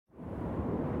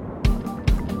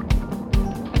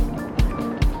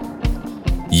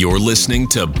You're listening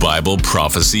to Bible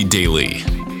Prophecy Daily,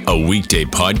 a weekday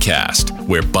podcast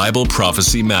where Bible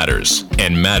prophecy matters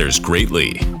and matters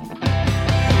greatly.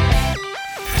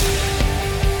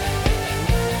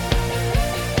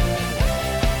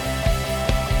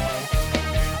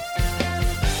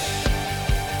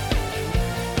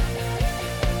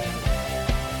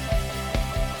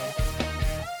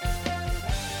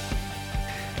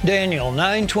 Daniel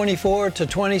 9:24 to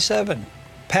 27.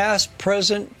 Past,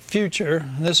 present, future.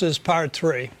 This is part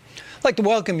 3. I'd like to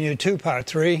welcome you to part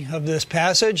 3 of this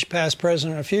passage, past,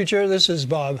 present, or future. This is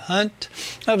Bob Hunt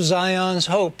of Zion's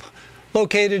Hope,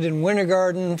 located in Winter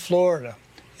Garden, Florida.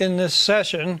 In this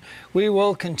session, we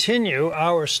will continue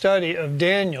our study of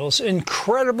Daniel's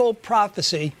incredible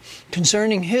prophecy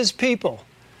concerning his people,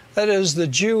 that is, the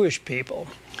Jewish people.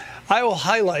 I will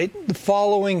highlight the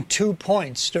following 2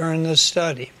 points during this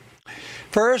study.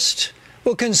 First,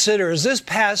 we'll consider, is this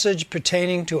passage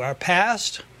pertaining to our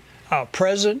past, our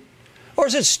present, or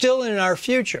is it still in our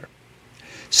future?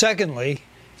 Secondly,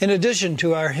 in addition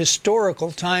to our historical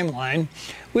timeline,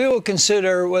 we will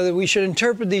consider whether we should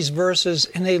interpret these verses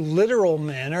in a literal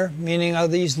manner, meaning are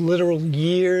these literal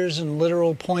years and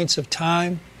literal points of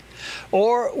time,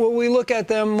 or will we look at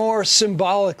them more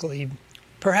symbolically,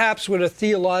 perhaps with a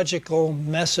theological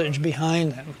message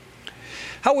behind them.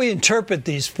 How we interpret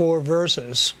these 4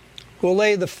 verses will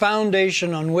lay the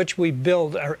foundation on which we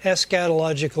build our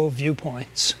eschatological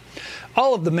viewpoints.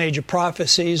 All of the major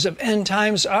prophecies of end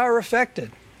times are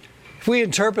affected. If we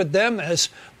interpret them as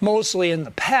mostly in the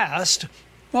past,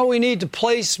 well, we need to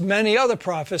place many other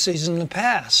prophecies in the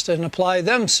past and apply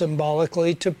them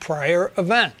symbolically to prior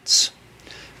events.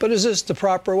 But is this the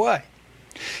proper way?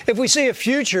 If we see a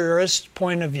futurist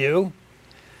point of view,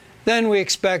 then we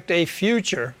expect a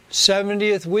future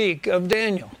 70th week of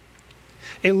Daniel.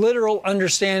 A literal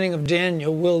understanding of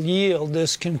Daniel will yield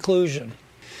this conclusion.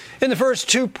 In the first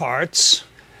 2 parts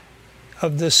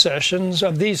of these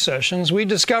sessions, we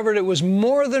discovered it was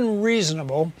more than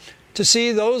reasonable to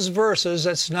see those verses,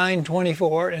 that's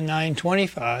 9:24 and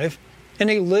 9:25, in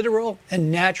a literal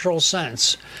and natural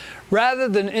sense, rather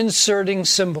than inserting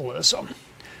symbolism.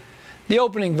 The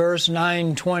opening verse,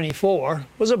 9:24,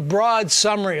 was a broad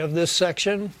summary of this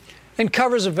section and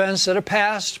covers events that are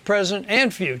past, present,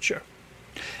 and future.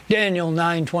 Daniel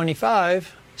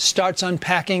 9:25 starts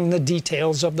unpacking the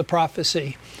details of the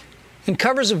prophecy and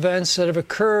covers events that have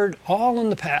occurred all in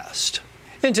the past.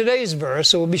 In today's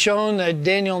verse, it will be shown that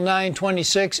Daniel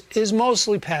 9:26 is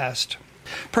mostly past,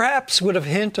 perhaps with a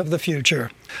hint of the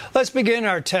future. Let's begin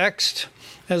our text.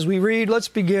 As we read, let's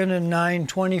begin in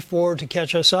 9:24 to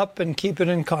catch us up and keep it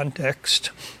in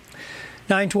context.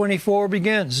 9:24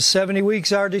 begins, 70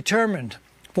 weeks are determined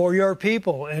for your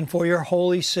people and for your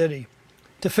holy city,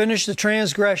 to finish the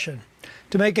transgression,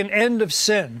 to make an end of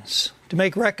sins, to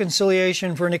make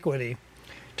reconciliation for iniquity,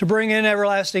 to bring in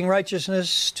everlasting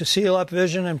righteousness, to seal up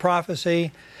vision and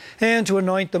prophecy, and to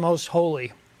anoint the most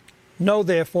holy. Know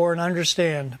therefore and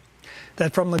understand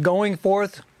that from the going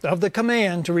forth of the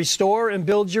command to restore and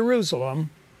build Jerusalem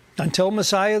until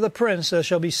Messiah the Prince, there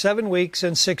shall be 7 weeks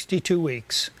and 62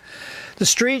 weeks. The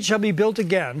street shall be built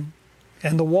again,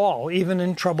 and the wall even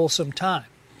in troublesome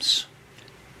times.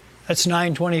 That's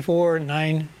 9:24 and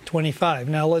 9:25.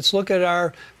 Now let's look at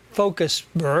our focus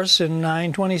verse in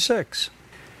 9:26.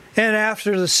 And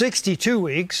after the 62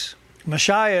 weeks,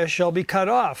 Messiah shall be cut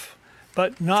off,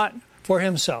 but not for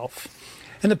himself.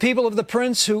 And the people of the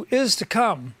prince who is to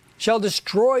come shall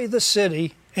destroy the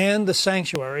city and the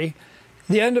sanctuary.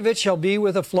 The end of it shall be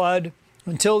with a flood.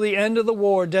 Until the end of the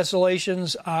war,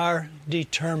 desolations are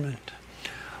determined.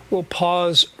 We'll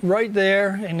pause right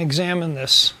there and examine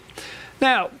this.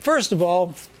 Now, first of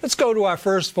all, let's go to our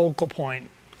first focal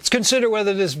point. Let's consider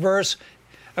whether this verse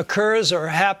occurs or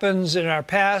happens in our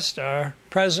past, our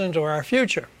present, or our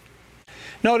future.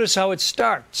 Notice how it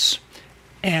starts.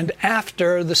 And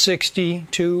after the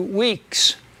 62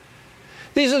 weeks.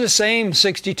 These are the same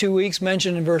 62 weeks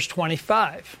mentioned in verse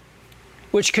 25,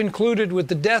 which concluded with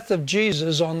the death of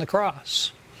Jesus on the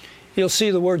cross. You'll see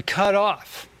the word cut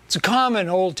off. It's a common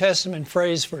Old Testament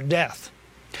phrase for death.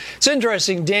 It's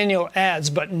interesting, Daniel adds,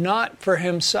 but not for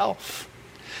himself.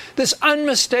 This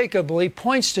unmistakably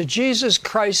points to Jesus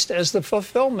Christ as the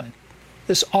fulfillment.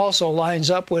 This also lines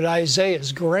up with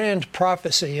Isaiah's grand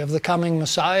prophecy of the coming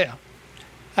Messiah.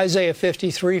 Isaiah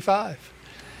 53:5.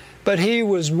 But he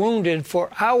was wounded for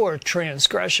our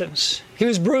transgressions. He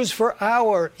was bruised for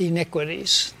our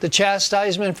iniquities. The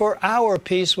chastisement for our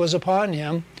peace was upon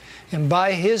him, and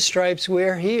by his stripes we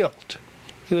are healed.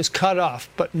 He was cut off,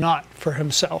 but not for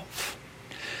himself.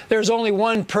 There's only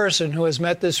one person who has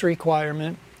met this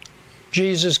requirement,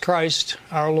 Jesus Christ,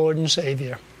 our Lord and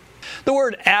Savior. The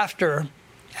word after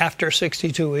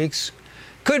 62 weeks,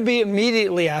 could be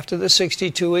immediately after the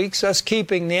 62 weeks, thus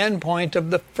keeping the end point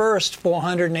of the first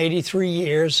 483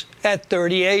 years at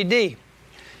 30 AD.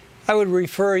 I would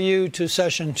refer you to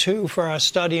session 2 for our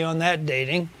study on that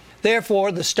dating.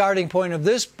 Therefore, the starting point of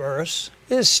this verse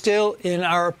is still in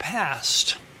our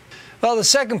past. Well, the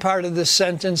second part of this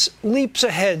sentence leaps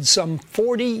ahead some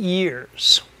 40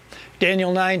 years.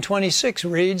 Daniel 9:26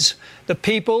 reads, "The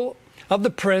people of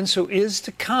the prince who is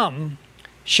to come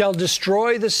shall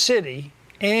destroy the city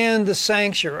and the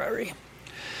sanctuary."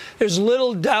 There's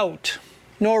little doubt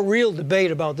nor real debate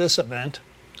about this event.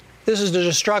 This is the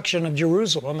destruction of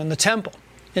Jerusalem and the temple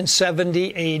in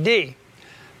 70 AD.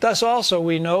 Thus also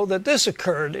we know that this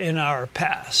occurred in our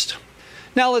past.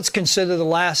 Now let's consider the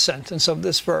last sentence of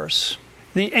this verse.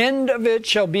 "The end of it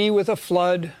shall be with a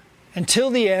flood. Until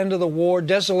the end of the war,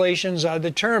 desolations are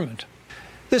determined."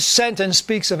 This sentence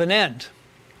speaks of an end.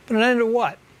 But an end of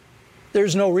what?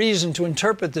 There's no reason to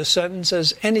interpret this sentence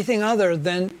as anything other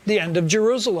than the end of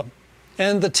Jerusalem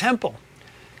and the temple.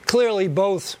 Clearly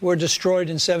both were destroyed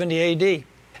in 70 AD.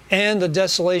 And the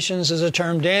desolations is a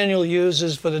term Daniel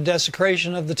uses for the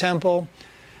desecration of the temple.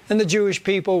 And the Jewish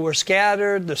people were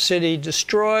scattered, the city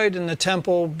destroyed, and the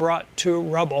temple brought to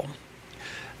rubble.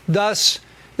 Thus,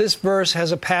 this verse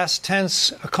has a past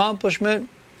tense accomplishment,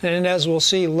 and as we'll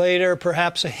see later,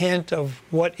 perhaps a hint of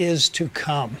what is to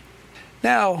come.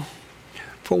 Now,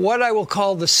 for what I will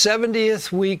call the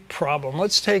 70th week problem,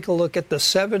 let's take a look at the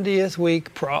 70th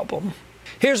week problem.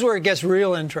 Here's where it gets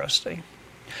real interesting.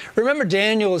 Remember,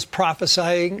 Daniel is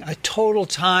prophesying a total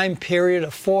time period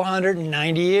of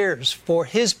 490 years for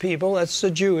his people, that's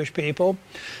the Jewish people,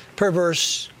 per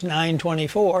verse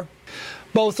 9:24.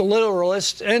 Both the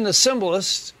literalist and the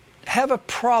symbolist have a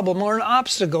problem or an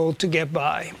obstacle to get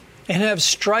by and have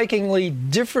strikingly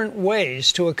different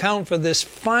ways to account for this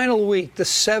final week, the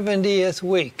 70th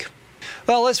week.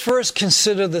 Well, let's first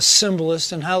consider the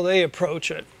symbolist and how they approach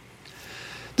it.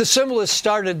 The symbolists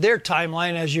started their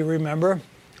timeline, as you remember,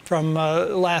 from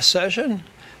last session.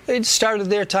 They'd started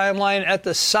their timeline at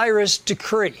the Cyrus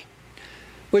decree,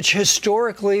 which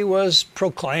historically was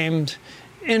proclaimed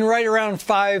in right around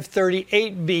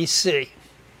 538 BC.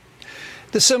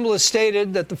 The symbolist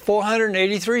stated that the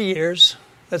 483 years,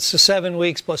 that's the 7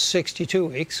 weeks plus 62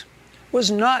 weeks, was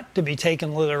not to be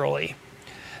taken literally.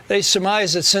 They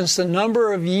surmised that since the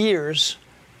number of years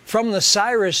from the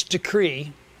Cyrus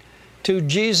decree to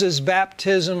Jesus'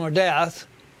 baptism or death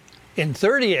in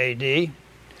 30 AD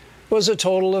was a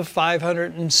total of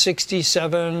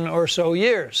 567 or so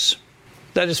years.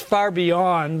 That is far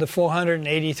beyond the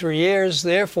 483 years.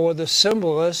 Therefore, the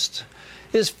symbolist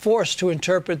is forced to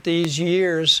interpret these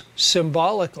years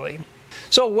symbolically.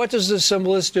 So what does the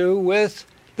symbolist do with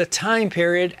the time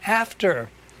period after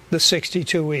the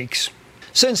 62 weeks?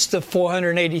 Since the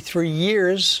 483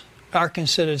 years are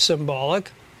considered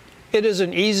symbolic, it is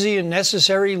an easy and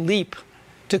necessary leap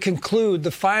to conclude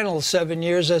the final 7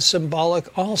 years as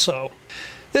symbolic also.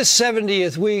 This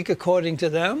 70th week, according to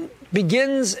them,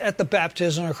 begins at the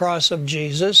baptism or cross of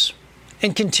Jesus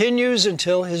and continues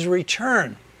until his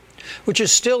return, which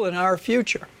is still in our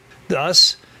future.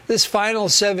 Thus, this final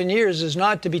 7 years is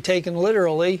not to be taken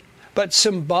literally, but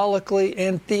symbolically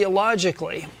and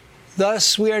theologically.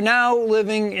 Thus, we are now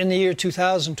living in the year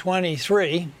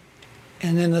 2023,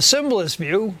 and in the symbolist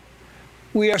view,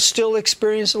 we are still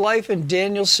experiencing life in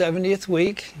Daniel's 70th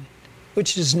week,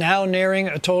 which is now nearing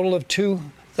a total of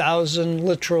 2,000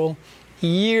 literal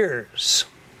years.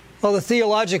 Well, the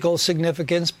theological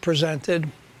significance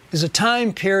presented is a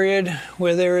time period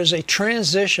where there is a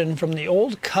transition from the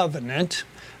old covenant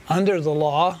under the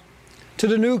law to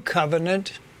the new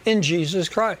covenant in Jesus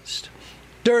Christ.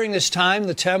 During this time,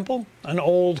 the temple, an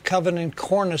old covenant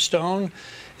cornerstone,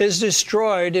 is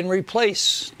destroyed and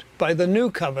replaced by the new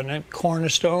covenant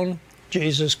cornerstone,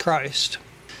 Jesus Christ.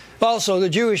 Also, the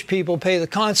Jewish people pay the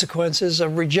consequences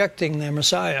of rejecting their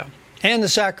Messiah, and the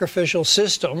sacrificial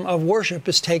system of worship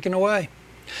is taken away.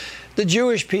 The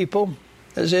Jewish people,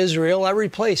 as Israel, are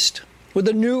replaced with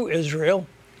the new Israel,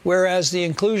 whereas the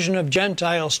inclusion of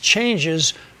Gentiles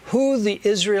changes who the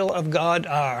Israel of God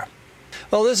are.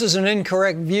 Well, this is an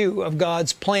incorrect view of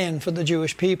God's plan for the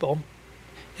Jewish people,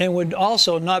 and would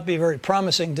also not be very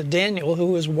promising to Daniel, who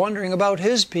was wondering about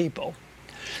his people.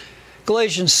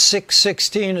 Galatians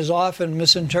 6:16 is often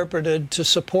misinterpreted to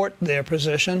support their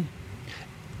position.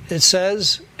 It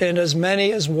says, "And as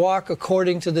many as walk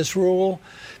according to this rule,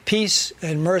 peace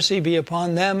and mercy be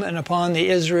upon them and upon the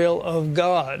Israel of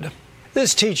God."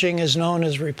 This teaching is known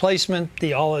as replacement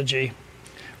theology.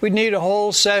 We'd need a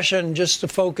whole session just to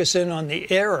focus in on the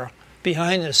error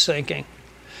behind this thinking.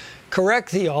 Correct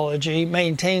theology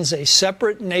maintains a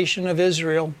separate nation of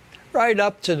Israel right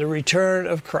up to the return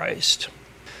of Christ.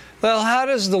 Well, how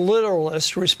does the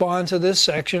literalist respond to this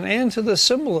section and to the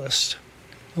symbolist,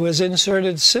 who has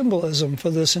inserted symbolism for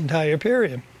this entire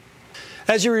period?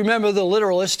 As you remember, the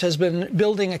literalist has been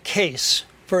building a case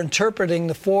for interpreting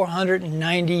the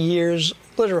 490 years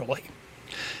literally.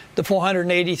 The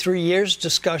 483 years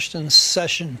discussed in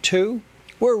Session 2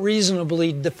 were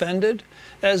reasonably defended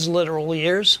as literal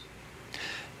years.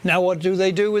 Now what do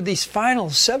they do with these final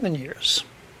 7 years?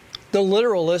 The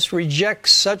literalist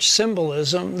rejects such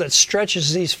symbolism that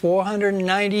stretches these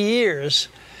 490 years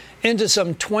into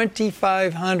some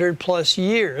 2,500 plus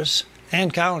years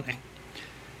and counting.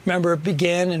 Remember, it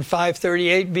began in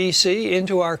 538 BC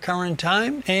into our current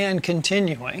time and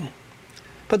continuing.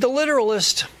 But the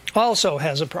literalist also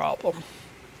has a problem.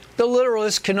 The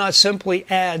literalist cannot simply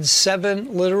add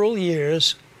 7 literal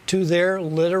years to their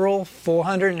literal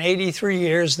 483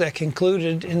 years that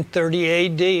concluded in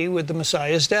 30 AD with the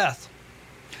Messiah's death.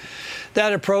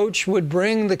 That approach would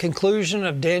bring the conclusion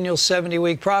of Daniel's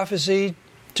 70-week prophecy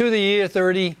to the year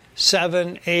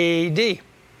 37 AD,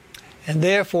 and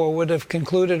therefore would have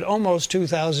concluded almost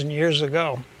 2,000 years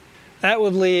ago. That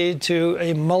would lead to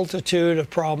a multitude of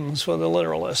problems for the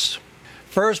literalists.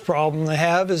 First problem they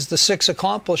have is the 6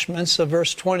 accomplishments of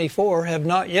verse 24 have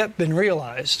not yet been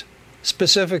realized.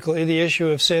 Specifically, the issue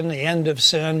of sin, the end of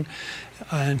sin,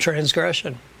 and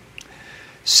transgression.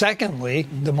 Secondly,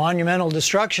 the monumental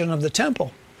destruction of the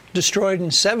temple, destroyed in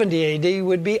 70 AD,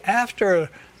 would be after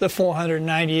the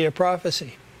 490-year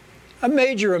prophecy, a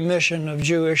major omission of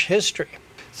Jewish history.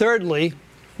 Thirdly,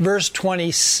 verse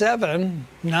 27,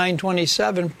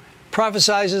 927,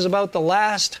 prophesies about the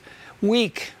last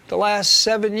week, the last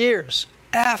 7 years,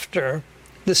 after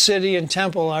the city and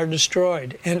temple are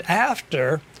destroyed, and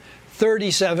after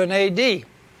 37 AD,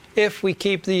 if we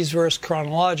keep these verses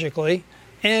chronologically,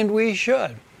 and we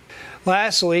should.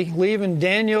 Lastly, leaving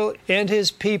Daniel and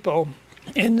his people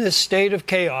in this state of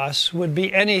chaos would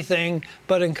be anything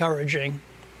but encouraging,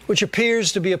 which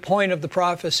appears to be a point of the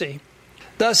prophecy.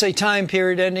 Thus, a time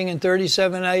period ending in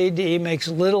 37 AD makes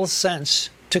little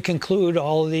sense to conclude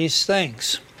all of these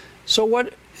things. So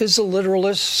what is the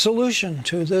literalist solution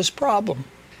to this problem?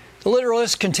 The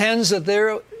literalist contends that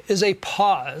there is a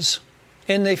pause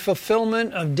in the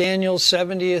fulfillment of Daniel's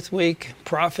 70th week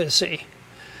prophecy.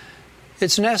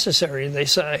 It's necessary, they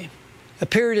say. A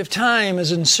period of time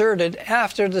is inserted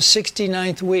after the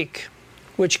 69th week,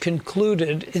 which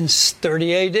concluded in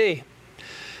 30 AD.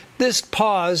 This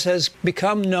pause has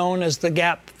become known as the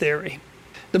gap theory.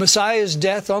 The Messiah's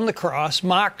death on the cross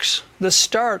marks the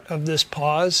start of this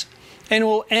pause and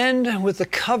will end with the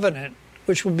covenant,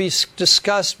 which will be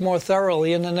discussed more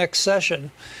thoroughly in the next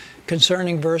session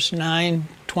concerning verse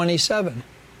 927.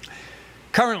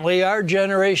 Currently, our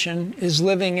generation is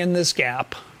living in this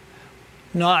gap,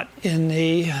 not in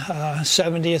the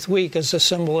 70th week as the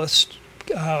symbolist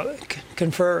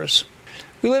confers.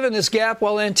 We live in this gap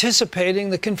while anticipating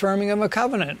the confirming of a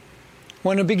covenant.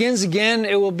 When it begins again,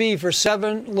 it will be for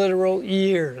 7 literal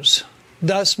years,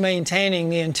 thus maintaining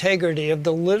the integrity of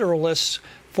the literalist's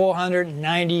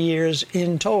 490 years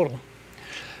in total.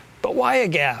 But why a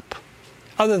gap?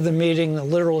 Other than meeting the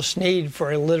literalist need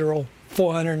for a literal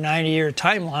 490-year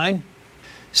timeline.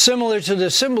 Similar to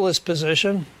the symbolist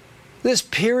position, this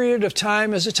period of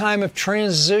time is a time of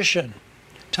transition,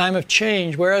 time of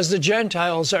change, whereas the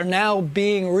Gentiles are now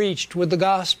being reached with the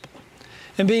gospel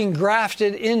and being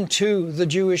grafted into the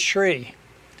Jewish tree.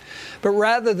 But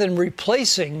rather than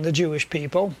replacing the Jewish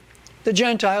people, the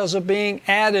Gentiles are being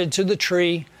added to the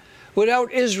tree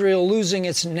without Israel losing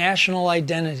its national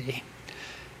identity.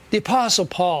 The Apostle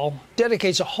Paul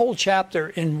dedicates a whole chapter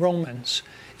in Romans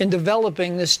in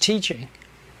developing this teaching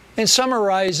and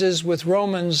summarizes with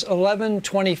Romans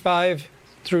 11:25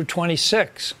 through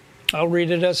 26. I'll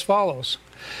read it as follows.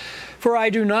 For I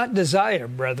do not desire,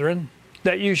 brethren,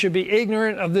 that you should be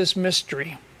ignorant of this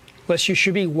mystery, lest you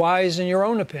should be wise in your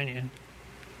own opinion,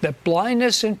 that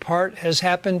blindness in part has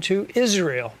happened to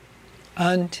Israel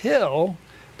until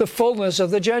the fullness of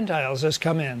the Gentiles has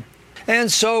come in.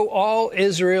 And so all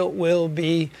Israel will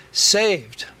be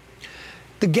saved.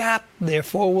 The gap,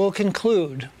 therefore, will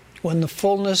conclude when the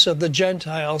fullness of the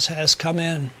Gentiles has come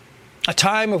in, a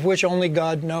time of which only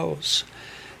God knows.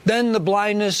 Then the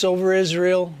blindness over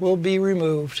Israel will be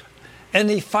removed, and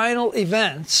the final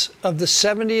events of the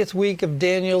 70th week of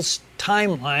Daniel's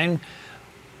timeline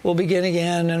will begin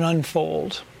again and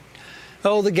unfold.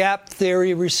 Oh, the gap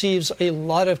theory receives a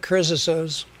lot of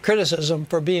criticism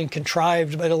for being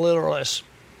contrived by the literalists.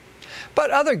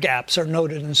 But other gaps are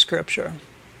noted in Scripture.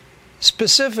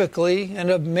 Specifically, and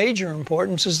of major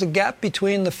importance, is the gap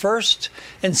between the first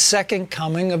and second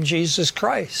coming of Jesus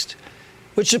Christ,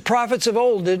 which the prophets of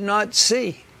old did not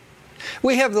see.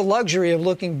 We have the luxury of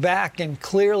looking back and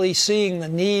clearly seeing the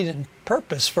need and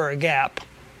purpose for a gap.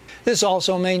 This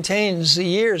also maintains the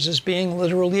years as being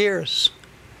literal years.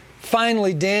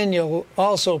 Finally, Daniel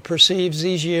also perceives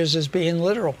these years as being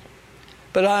literal,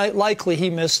 but likely he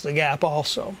missed the gap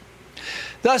also.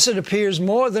 Thus, it appears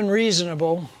more than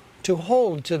reasonable to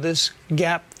hold to this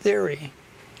gap theory.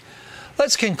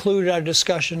 Let's conclude our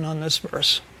discussion on this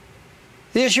verse.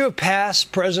 The issue of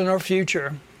past, present, or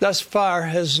future thus far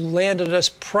has landed us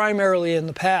primarily in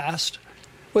the past,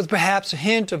 with perhaps a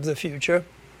hint of the future.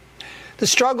 The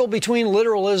struggle between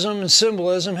literalism and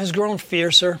symbolism has grown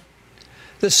fiercer.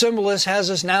 The symbolist has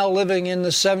us now living in the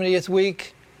 70th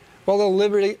week, while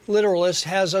the literalist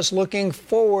has us looking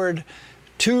forward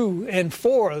to and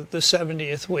for the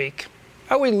 70th week.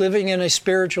 Are we living in a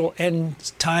spiritual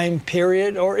end time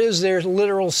period, or is there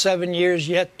literal 7 years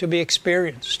yet to be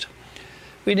experienced?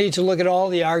 We need to look at all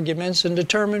the arguments and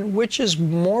determine which is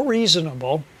more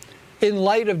reasonable in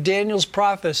light of Daniel's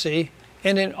prophecy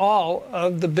and in all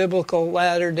of the biblical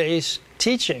latter days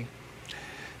teaching.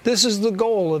 This is the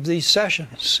goal of these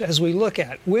sessions as we look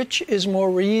at which is more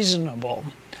reasonable.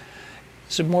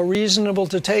 Is it more reasonable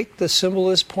to take the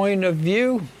symbolist point of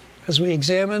view as we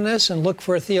examine this and look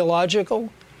for a theological?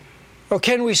 Or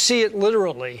can we see it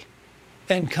literally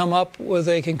and come up with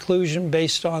a conclusion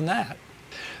based on that?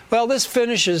 Well, this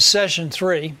finishes session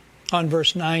 3 on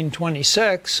verse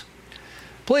 926.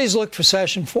 Please look for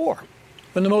session 4,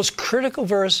 when the most critical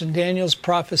verse in Daniel's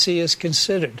prophecy is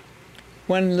considered,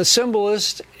 when the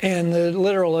symbolist and the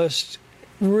literalist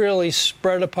really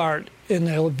spread apart in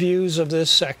their views of this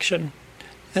section,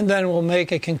 and then we'll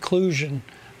make a conclusion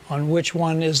on which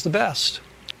one is the best.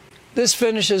 This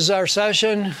finishes our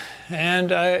session,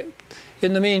 and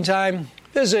in the meantime,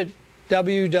 visit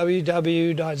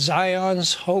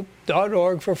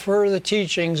www.zionshope.org for further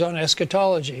teachings on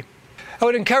eschatology. I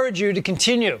would encourage you to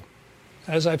continue.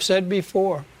 As I've said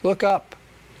before, look up.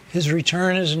 His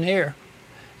return is near.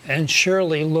 And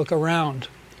surely look around.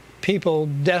 People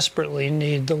desperately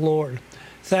need the Lord.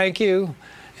 Thank you,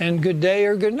 and good day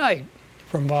or good night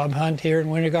from Bob Hunt here in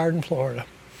Winter Garden, Florida.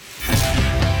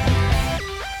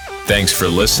 Thanks for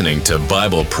listening to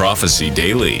Bible Prophecy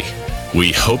Daily.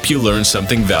 We hope you learned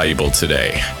something valuable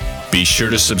today. Be sure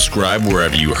to subscribe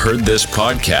wherever you heard this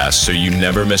podcast so you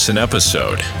never miss an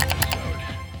episode.